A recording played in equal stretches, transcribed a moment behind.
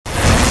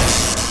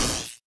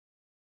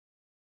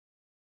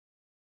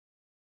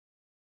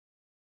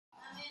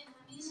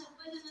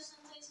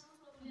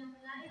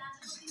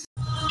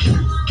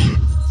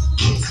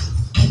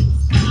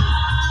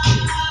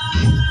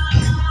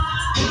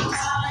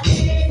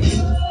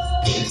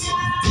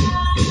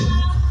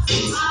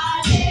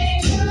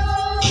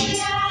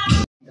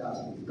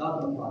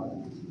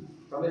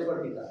परमेश्वर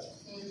पिता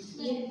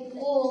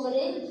को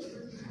गरे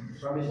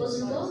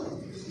उसको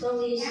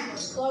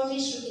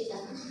परमेश्वर पिता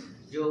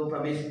जो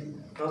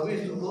प्रभु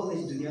यीशु को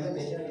इस दुनिया में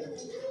भेजा है।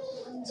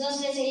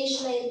 जसले चाहिँ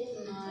यसलाई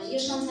यो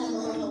संसारमा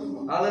पठाउनु।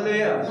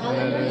 हालेलुया।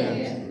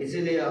 हालेलुया।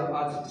 इसीलिए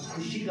आज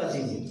खुशी का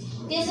दिन है।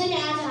 त्यसैले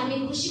आज हामी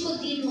खुशीको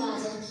दिन हो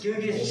आज।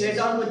 क्योंकि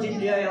शैतान को जीत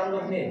लिया है हम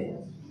लोग ने।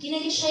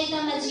 किनकि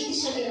शैतानलाई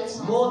जितिसकेका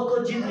छौँ। मौत को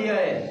जीत लिया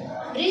है।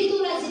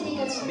 मृत्युलाई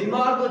जितेका छौँ।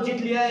 बीमार को जीत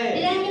लिया है।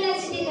 बिरामीलाई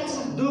जितेका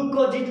छौँ। दुख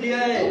को जीत लिया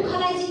है।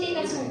 दुःखलाई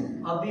जितेका छौँ।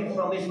 अभी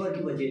परमेश्वर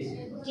की वजह से।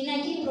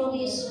 किनकि प्रभु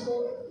यीशुको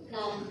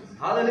कारण।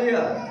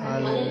 हालेलुया।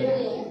 हालेलुया।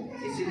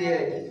 इसीलिए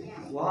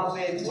वहाँ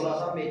पे बोला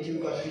था मैथ्यू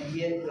का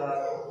 28 का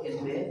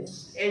इसमें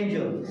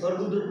एंजल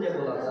स्वर्गदूत ने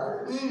बोला था।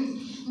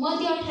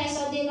 मत्ती 28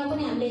 अध्यायमा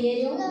पनि हामीले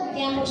हेर्यौं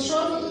त्यहाँको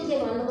स्वर्गदूतले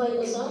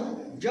भन्नुभएको छ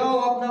जाओ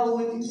अपना वो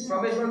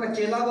परमेश्वर का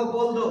चेला को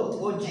बोल दो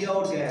वो जिया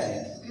उठ गया है।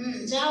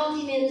 जाओ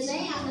तिमीहरू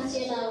चाहिँ आफ्ना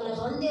चेलाहरूलाई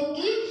भनिदेऊ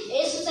कि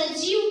येशू चाहिँ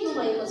जी उठ्नु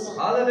भएको छ।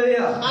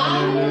 हालेलुया।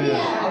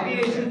 हालेलुया। अभी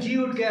येशू जी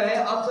उठ गया है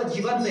आपका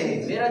जीवन में है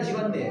मेरा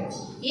जीवन में है।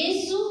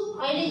 येशू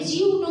अहिले जी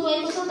उठ्नु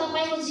भएको छ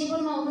तपाईको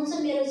जीवनमा हुनुहुन्छ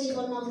मेरो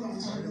जीवनमा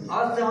हुनुहुन्छ।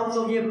 आज से हम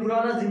लोग ये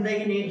पुराना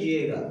जिंदगी नहीं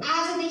जिएगा।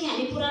 आजदेखि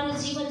हामी पुरानो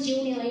जीवन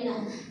जिउने होइन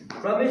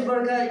परमेश्वर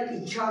का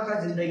इच्छा का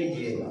जिंदगी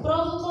जिएगा।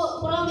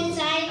 प्रभुले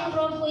चाहेको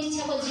प्रभुको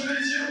इच्छाको जीवन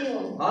जिउने हो।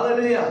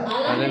 हालेलुया।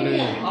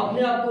 हालेलुया।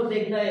 अपने आप को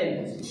देखना है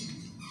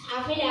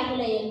आफैले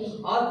आफूलाई हेर्ने।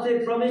 आज से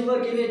परमेश्वर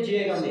के लिए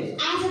जिएगा मैं।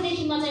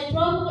 आजदेखि म चाहिँ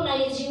प्रभुको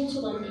लागि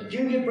जिउँछु भन्ने।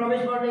 क्योंकि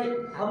परमेश्वर ने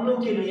हम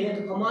लोग के लिए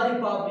हमारे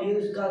पाप लिए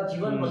उसका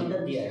जीवन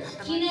बलिदान दिया है।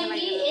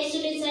 किनकि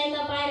येशूले चाहिँ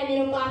तपाईँ र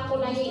मेरो पापको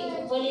लागि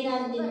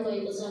बलिदान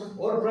दिनुभएको छ।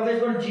 और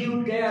परमेश्वर जी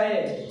उठ गया है।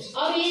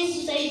 और येशू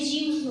चाहिँ जी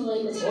उठ्नु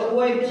भएको छ। और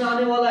वो एक दिन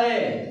आने वाला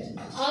है।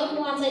 और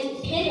उहाँ चाहिँ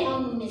फेरि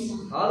आउनुहुनेछ।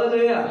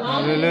 हालेलुया।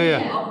 हालेलुया।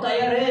 आप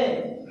तैयार हैं?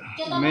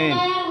 के तपाईँ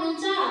तयार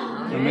हुनुहुन्छ?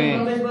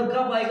 परमेश्वर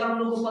कब आएगा हम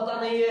लोग को पता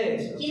नहीं है।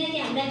 किनकि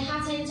हामीलाई थाहा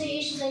छैन चाहिँ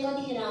येशू चाहिँ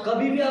कतिखेर आउँछ।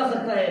 कभी भी आ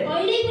सकता है।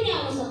 कहिले पनि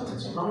आउन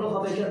सक्नुहुन्छ। हम लोग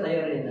हमेशा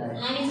तैयार रहना है।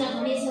 हामी चाहिँ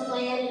हमेशा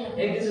तयारै रहन्छौँ।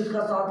 एक दिन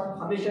उसका साथ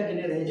हमेशा के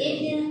लिए रहेंगे। एक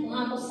दिन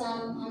उहाँको साथ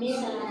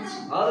हमेशा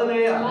रहन्छौँ।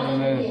 हालेलुया।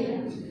 हालेलुया।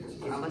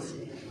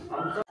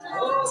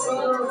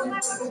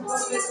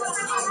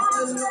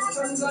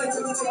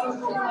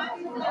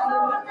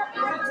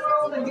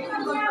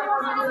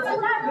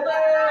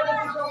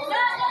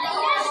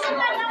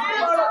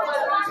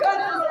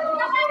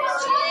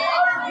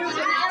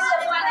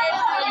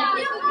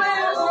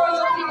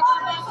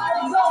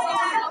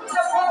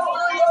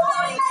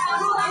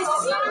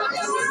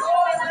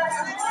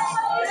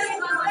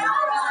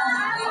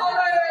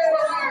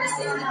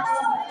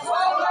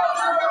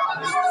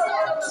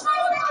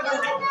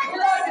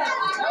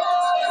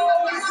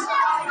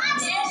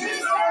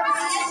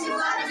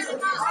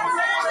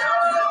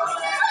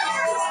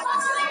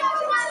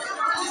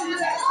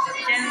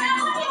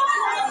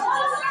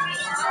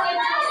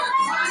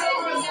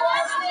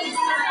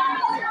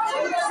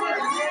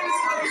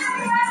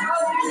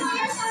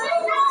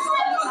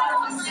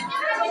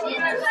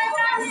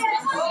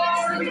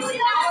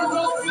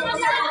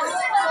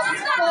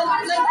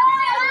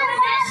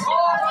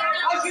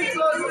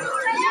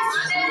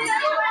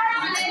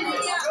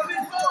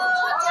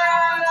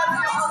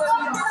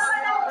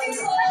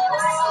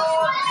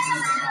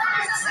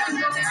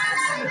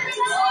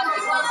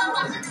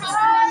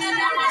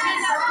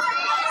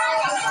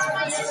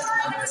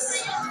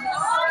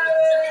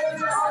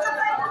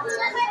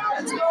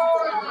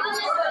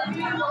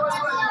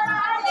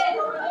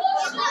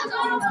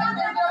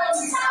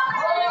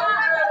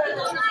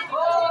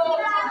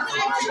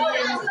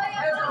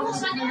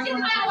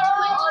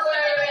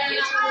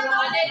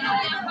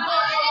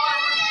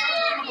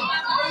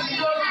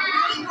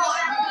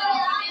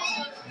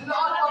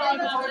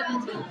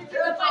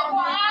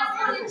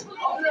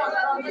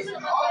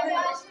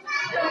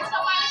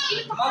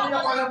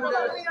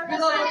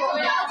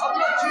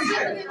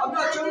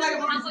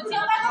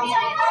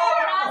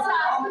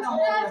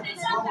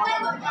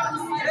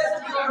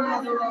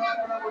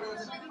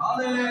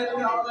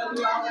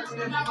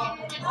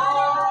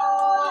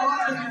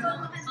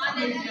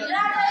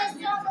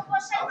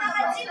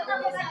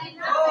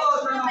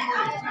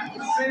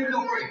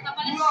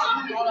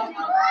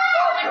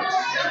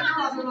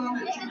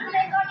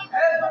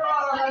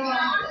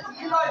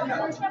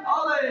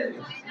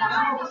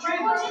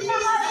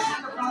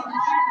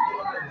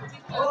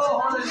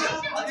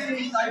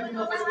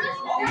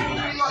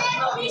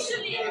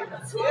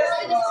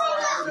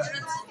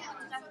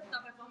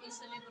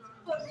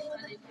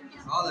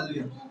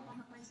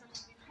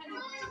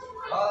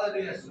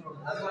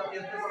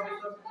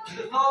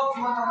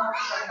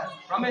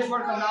 परमेश्वर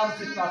का नाम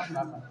से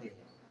प्रार्थना करते हैं।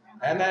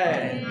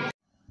 आमेन।